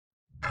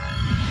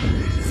We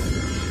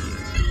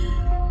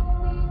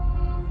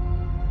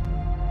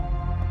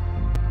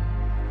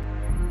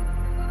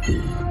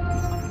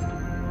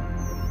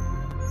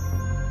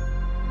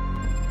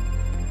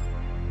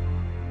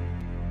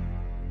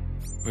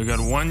got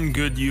one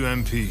good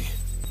UMP.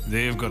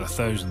 They've got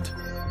 1,000.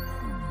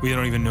 We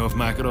don't even know if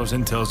Makarov's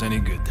intel's any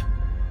good.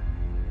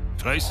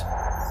 Price?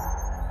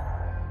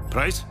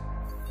 Price?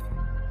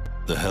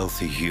 The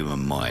healthy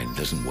human mind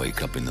doesn't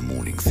wake up in the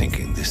morning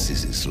thinking this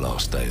is its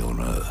last day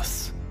on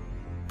Earth.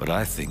 But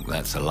I think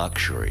that's a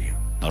luxury,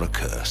 not a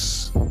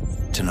curse.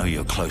 To know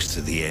you're close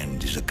to the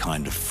end is a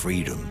kind of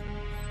freedom.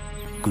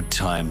 Good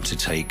time to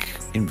take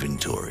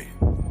inventory.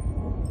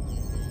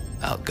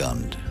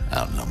 Outgunned,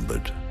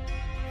 outnumbered,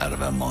 out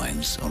of our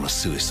minds on a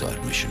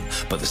suicide mission.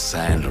 But the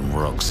sand and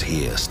rocks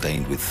here,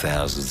 stained with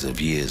thousands of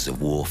years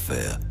of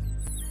warfare,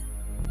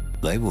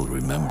 they will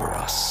remember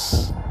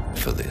us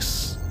for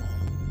this.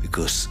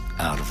 Because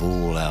out of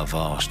all our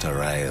vast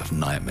array of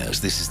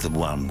nightmares, this is the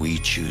one we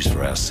choose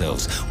for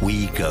ourselves.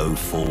 We go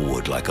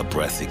forward like a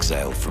breath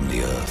exhaled from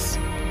the earth,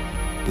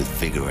 with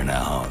vigor in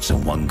our hearts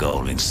and one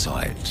goal in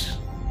sight.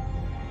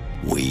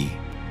 We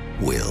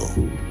will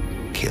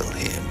kill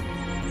him.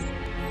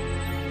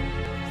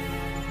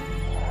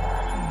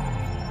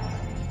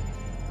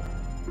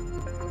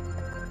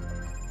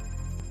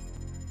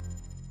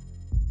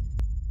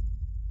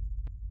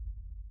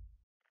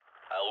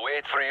 I'll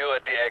wait for you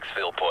at the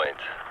exfil point.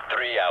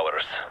 3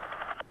 hours.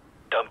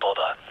 Don't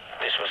bother.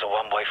 This was a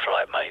one-way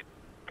flight, mate.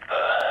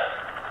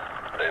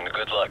 Then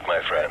good luck, my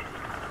friend.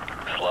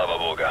 Slava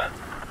Boga.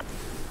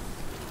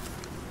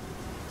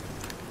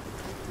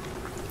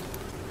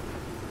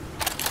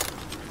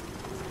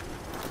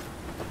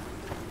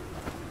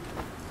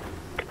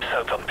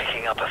 Soap, I'm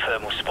picking up a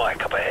thermal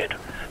spike up ahead.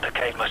 The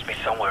cave must be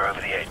somewhere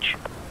over the edge.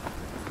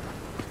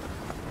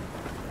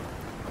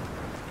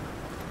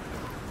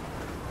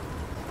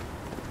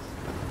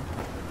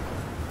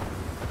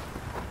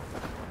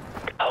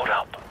 Hold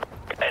up.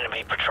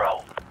 Enemy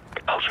patrol.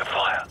 Hold your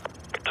fire.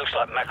 Looks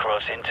like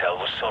Makarov's intel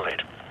was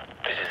solid.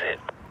 This is it.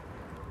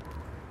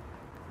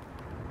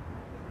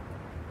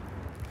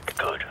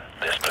 Good.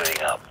 They're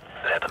splitting up.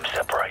 Let them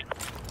separate.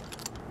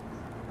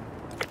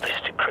 This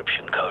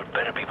decryption code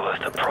better be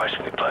worth the price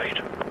we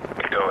paid.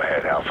 Go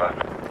ahead, Alpha.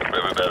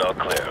 Riverbed all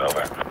clear,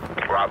 over.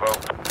 Bravo.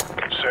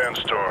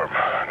 Sandstorm.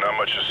 Not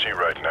much to see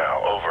right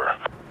now. Over.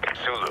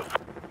 Zulu.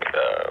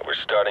 We're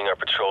starting our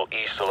patrol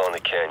east along the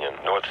canyon.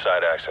 North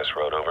side access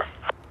road, over.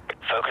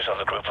 Focus on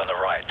the group on the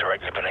right,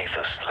 directly beneath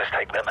us. Let's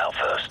take them out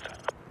first.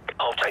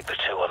 I'll take the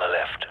two on the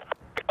left.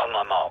 On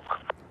my mark.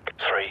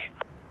 3,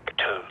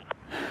 2,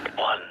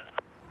 1.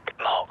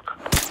 Mark.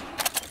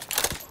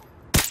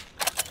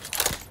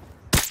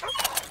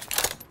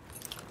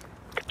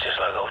 Just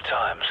like old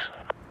times.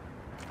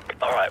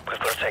 Alright, we've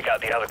got to take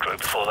out the other group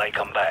before they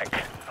come back.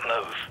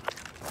 Move.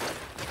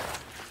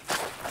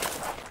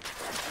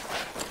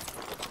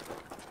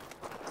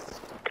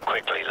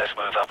 Quickly, let's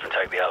move up and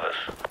take the others.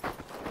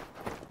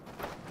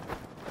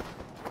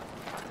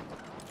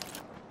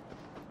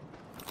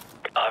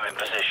 I'm in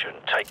position.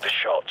 Take the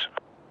shot.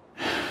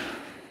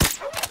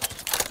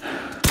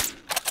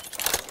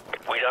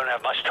 We don't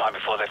have much time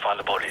before they find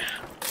the bodies.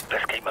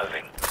 Let's keep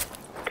moving.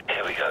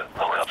 Here we go.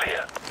 Hold up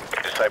here.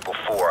 Disciple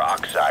 4,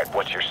 Oxide.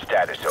 What's your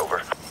status,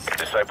 over?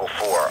 Disciple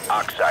 4,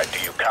 Oxide. Do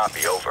you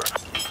copy, over?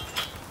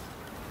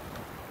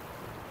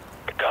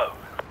 Go.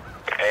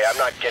 Hey, I'm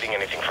not getting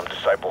anything from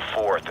Disciple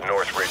 4 at the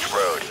North Ridge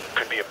Road.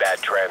 Could be a bad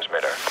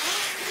transmitter.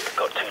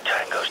 Got 2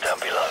 tangos down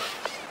below.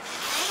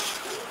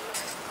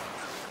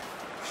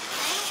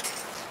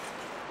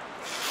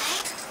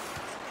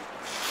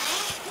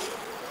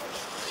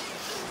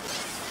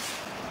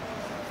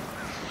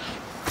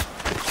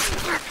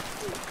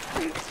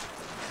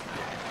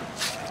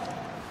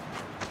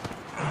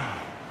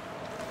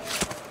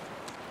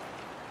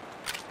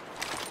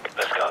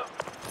 Let's go.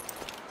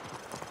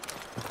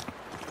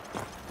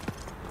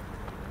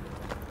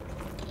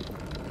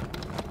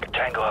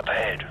 Tango up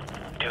ahead.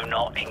 Do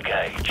not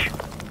engage.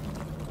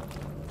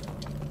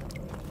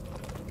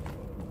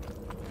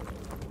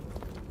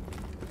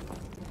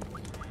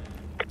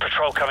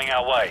 Patrol coming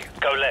our way.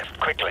 Go left,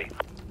 quickly.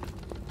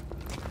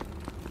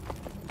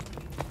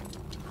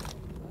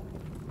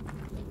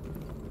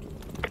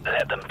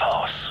 Let them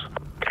pass.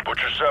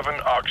 Butcher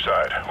 7,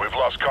 Oxide. We've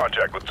lost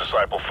contact with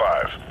Disciple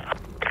 5.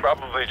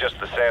 Probably just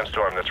the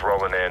sandstorm that's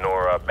rolling in,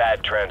 or a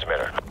bad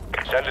transmitter.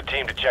 Send a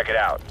team to check it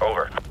out.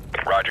 Over.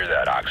 Roger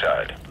that,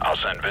 Oxide. I'll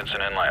send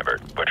Vincent and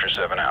Lambert. Butcher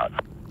 7 out.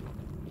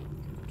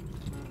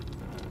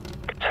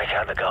 Take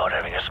out the guard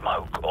having a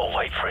smoke, or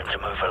wait for him to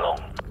move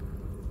along.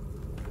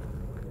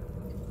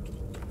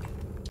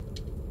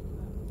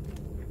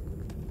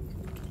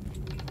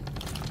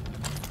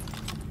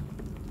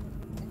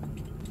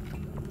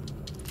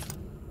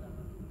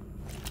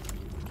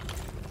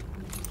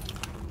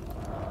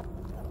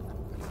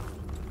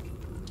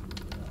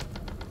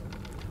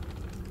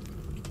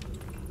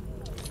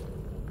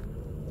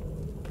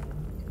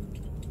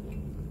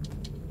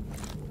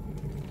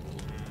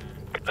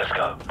 Let's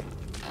go.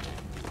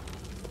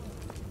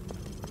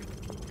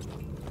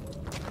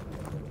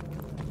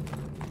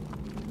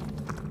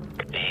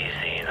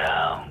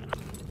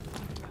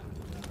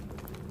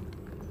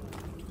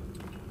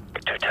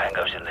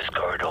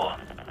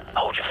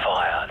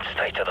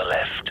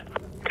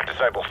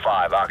 Disciple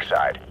 5,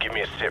 Oxide. Give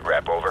me a sit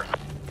rep, over.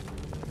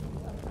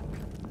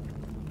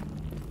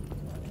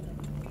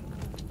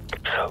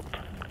 So,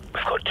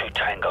 we've got 2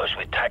 tangos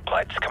with tack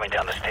lights coming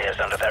down the stairs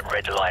under that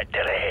red light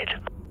dead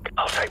ahead.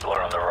 I'll take the one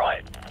on the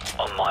right.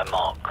 On my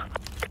mark.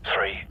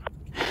 3,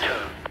 2,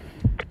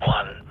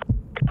 1,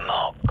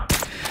 mark.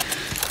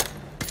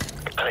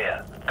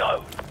 Clear.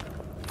 Go.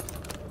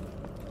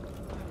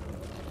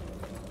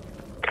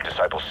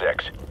 Disciple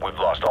 6, we've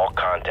lost all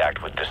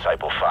contact with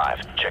Disciple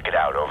 5. Check it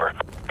out, over.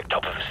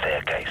 Top of the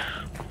staircase.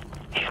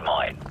 He's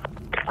mine.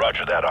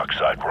 Roger that,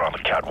 Oxide. We're on the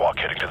catwalk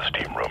heading to the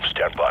steam room.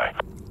 Stand by.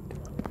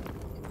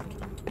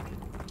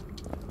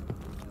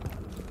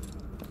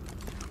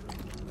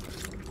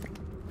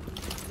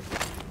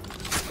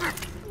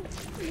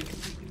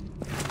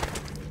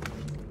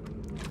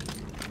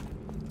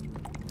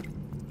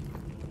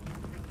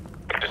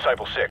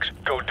 Disciple 6,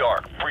 go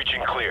dark.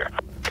 Breaching clear.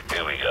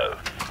 Here we go.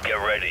 Get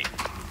ready.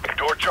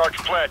 Door charge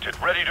planted.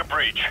 Ready to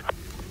breach.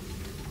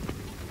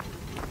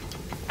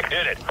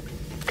 Hit it.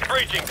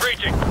 Breaching,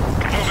 breaching.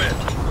 Move in.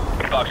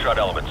 Foxtrot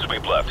element,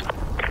 sweep left.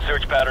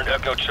 Search pattern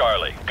Echo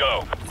Charlie.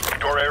 Go.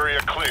 Door area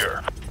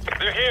clear.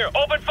 They're here.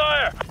 Open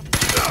fire!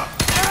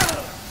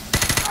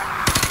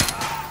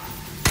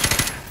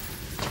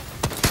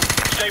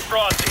 Stay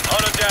frosty.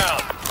 Hunt them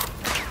down.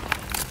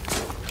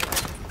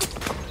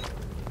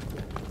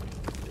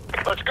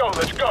 Let's go,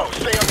 let's go.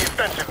 Stay on the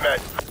offensive, men.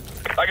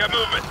 I got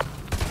movement.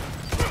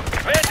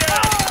 Man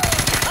down!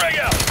 Bring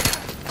out!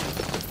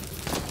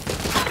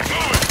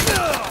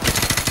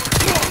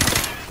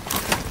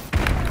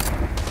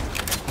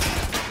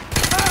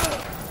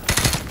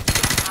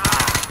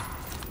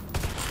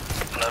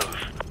 Move.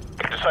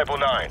 Disciple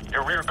 9,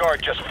 your rear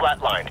guard just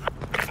flatlined.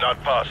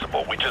 Not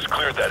possible. We just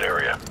cleared that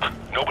area.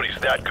 Nobody's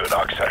that good,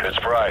 Oxide. It's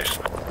fries.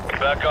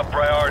 Back up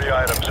priority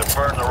items and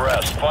burn the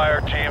rest.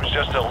 Fire teams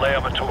just to lay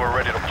them until we're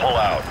ready to pull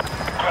out.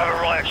 Grab a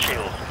riot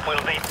shield.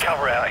 We'll need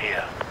cover out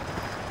here.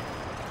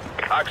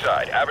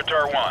 Oxide,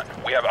 Avatar 1.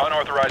 We have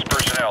unauthorized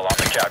personnel on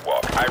the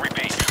catwalk. I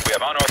repeat, we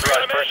have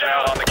unauthorized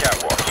personnel on the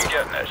catwalk. You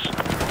getting this?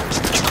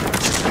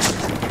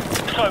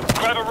 So,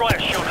 grab a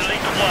riot shield and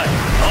lead the way.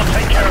 I'll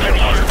take care of any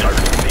shooters.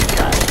 These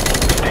guys.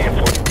 Staying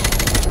for.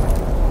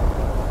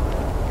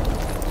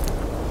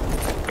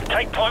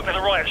 Take point with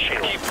a riot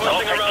shield. Keep pushing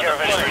I'll take around care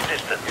the of any flank.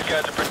 resistance. These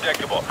guys are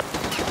predictable.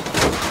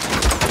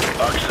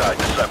 Oxide,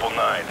 Disciple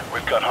 9.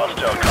 We've got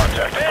hostile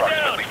contact Man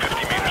approximately 50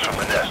 meters from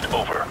the nest.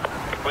 Over.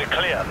 We're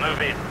clear.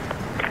 Move in.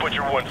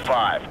 Butcher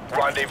 1-5.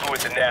 Rendezvous at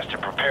the nest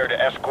and prepare to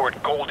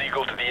escort Gold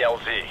Eagle to the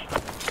LZ.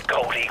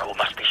 Gold Eagle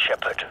must be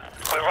Shepard.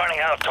 We're running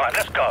out of time.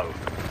 Let's go.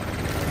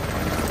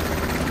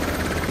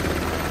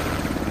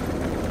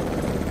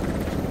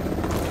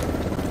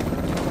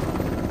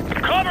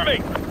 Cover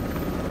me!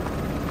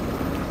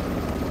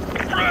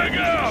 Frag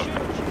out!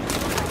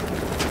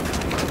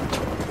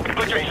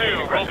 Butcher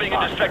 2, roping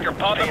into sector.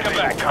 Pop up, come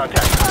back.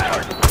 Contact with the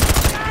target.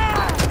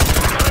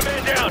 Got a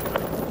man down!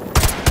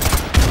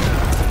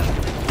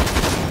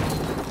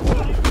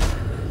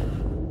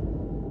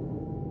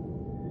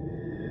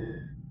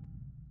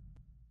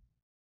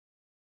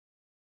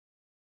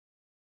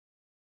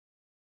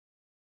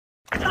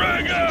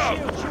 Frag out!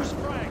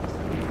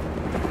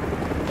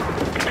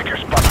 Pick your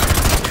spot.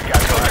 You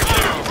got Butcher go.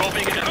 2,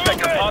 roping into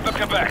sector. Pop up,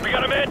 come back. We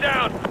got a man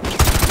down!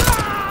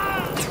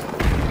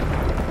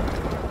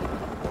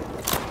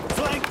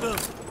 Flank them!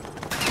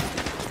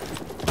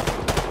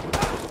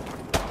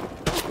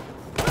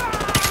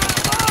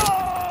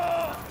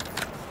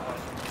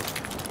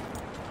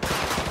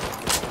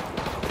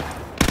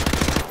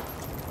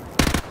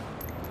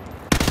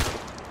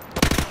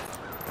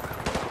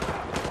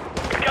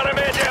 Got a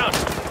man down!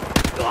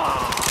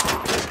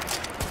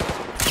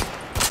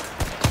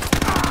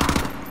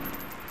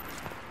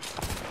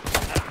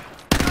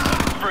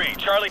 Free.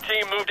 Charlie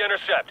team moved to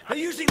intercept. They're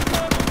using the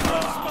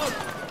thermal smoke!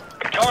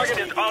 Target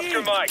is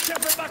Oscar Mike.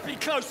 Shepard must be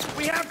close!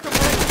 We have to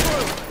break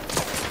through!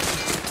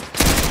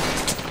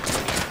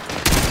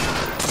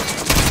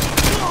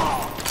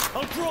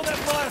 I'll draw that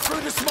fire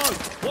through the smoke!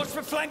 Watch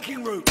the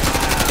flanking route! Got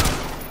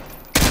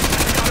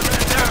a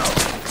man down.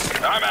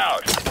 I'm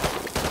out.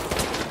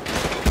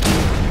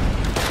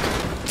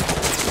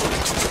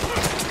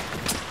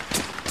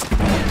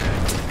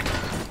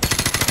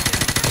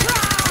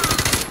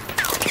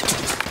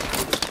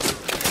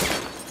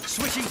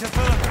 Switching to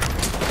thermal.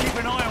 Keep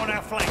an eye on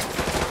our flank.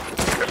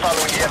 They're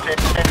following the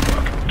SS.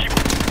 Keep.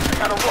 I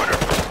got a runner.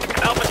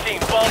 Alpha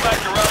team, fall back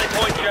to Rally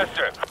Point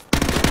Chester.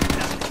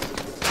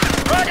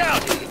 Frag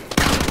out!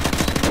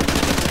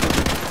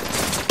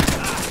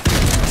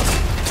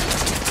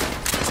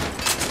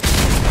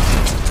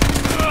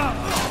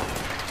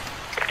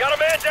 Got a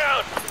man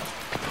down!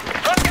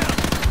 Frag out!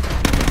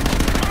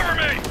 Cover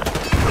me!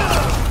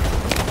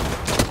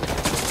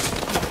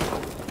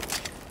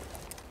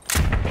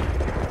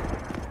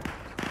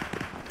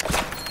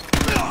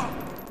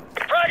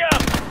 Frag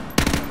out!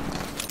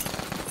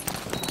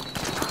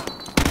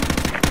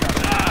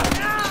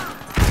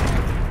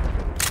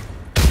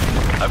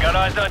 I've got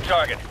eyes on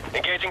target.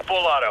 Engaging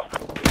full auto.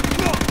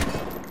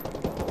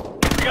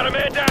 We got a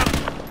man down!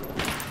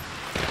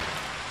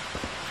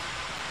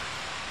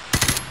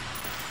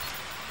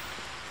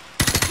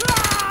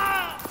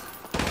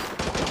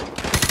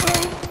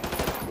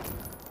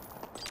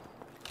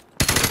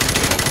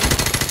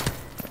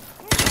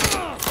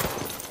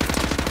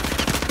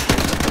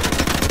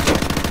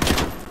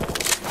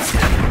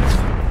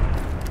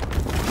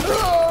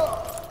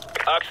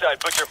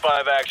 Oxide, Butcher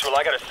 5 actual.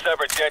 I got a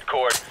severed dead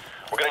cord.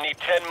 We're gonna need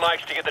 10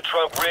 mics to get the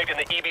trunk rigged and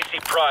the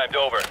EBC primed.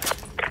 Over.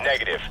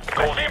 Negative.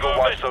 Gold Eagle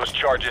wants those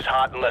charges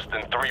hot in less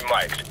than 3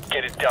 mics.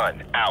 Get it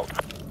done. Out.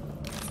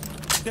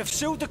 They've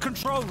sealed the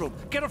control room.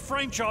 Get a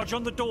frame charge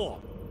on the door.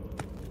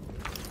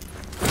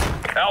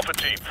 Alpha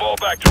team, fall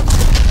back to...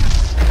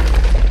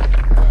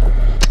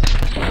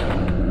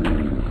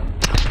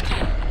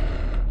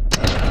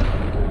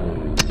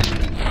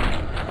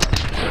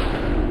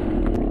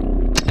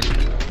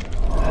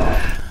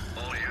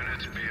 All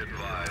units be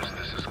advised,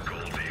 this is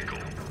Gold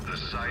Eagle. The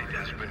site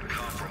has been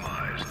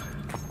compromised.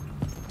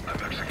 I'm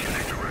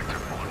executing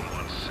Directive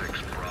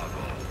 116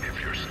 Bravo.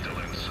 If you're still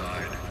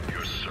inside,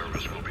 your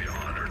service will be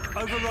honored.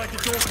 Override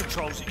the door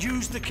controls.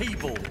 Use the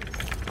keyboard.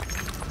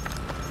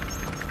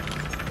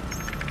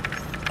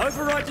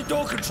 Override the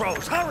door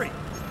controls. Hurry!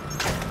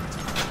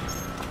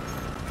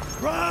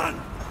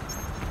 Run!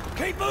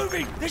 Keep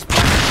moving! This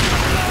place is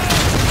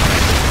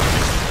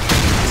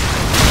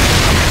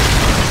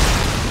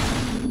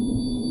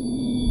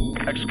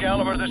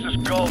Excalibur, this is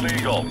Gold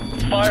Eagle.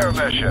 Fire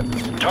mission.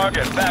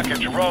 Target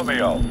package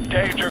Romeo.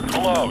 Danger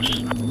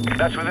close.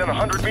 That's within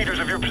 100 meters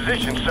of your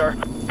position, sir.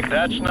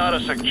 That's not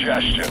a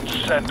suggestion.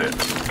 Send it.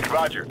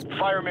 Roger.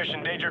 Fire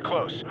mission, danger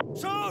close.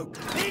 So,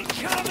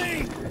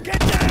 incoming! Get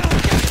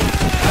down! Get down!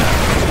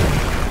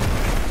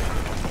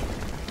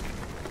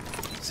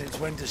 Since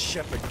when does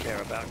Shepard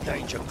care about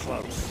danger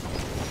close?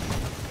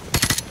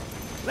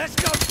 Let's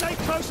go! Stay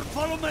close and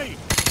follow me!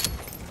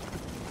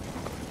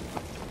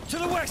 To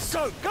the west,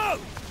 so go!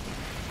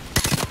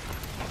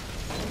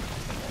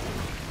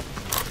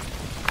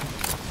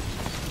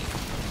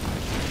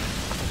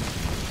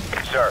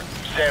 Sir,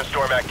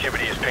 sandstorm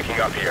activity is picking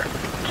up here.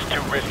 It's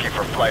too risky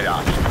for flight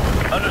ops.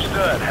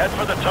 Understood. Head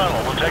for the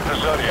tunnel. We'll take the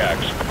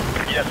Zodiacs.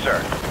 Yes,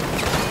 sir.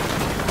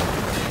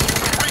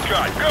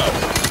 Recon, go!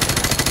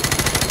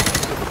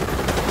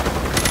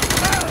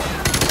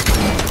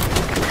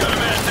 Got a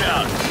man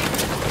down.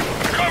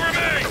 Cover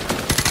me!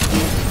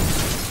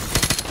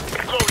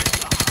 Loading.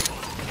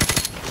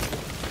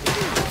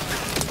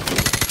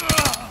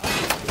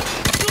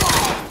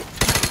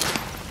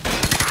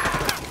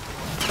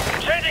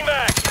 Changing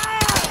back!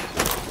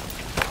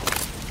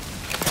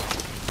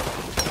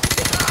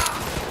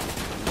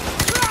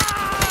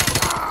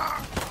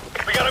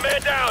 We got a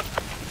man down!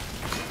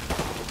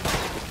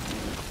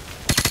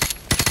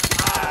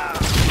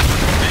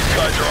 These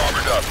guys are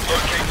armored up.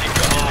 Locate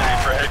TW3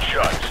 for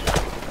headshots.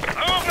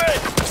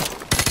 Movement!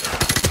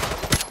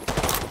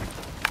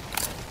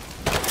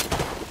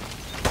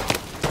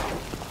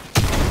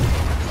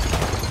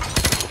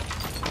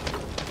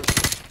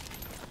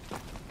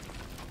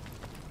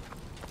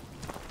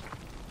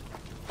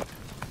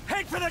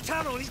 Head for the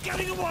tunnel! He's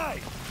getting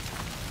away!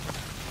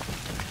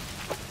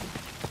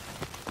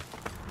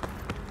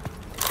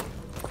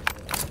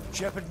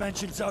 Shepard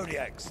mentioned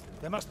Zodiacs.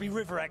 There must be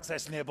river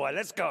access nearby.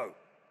 Let's go.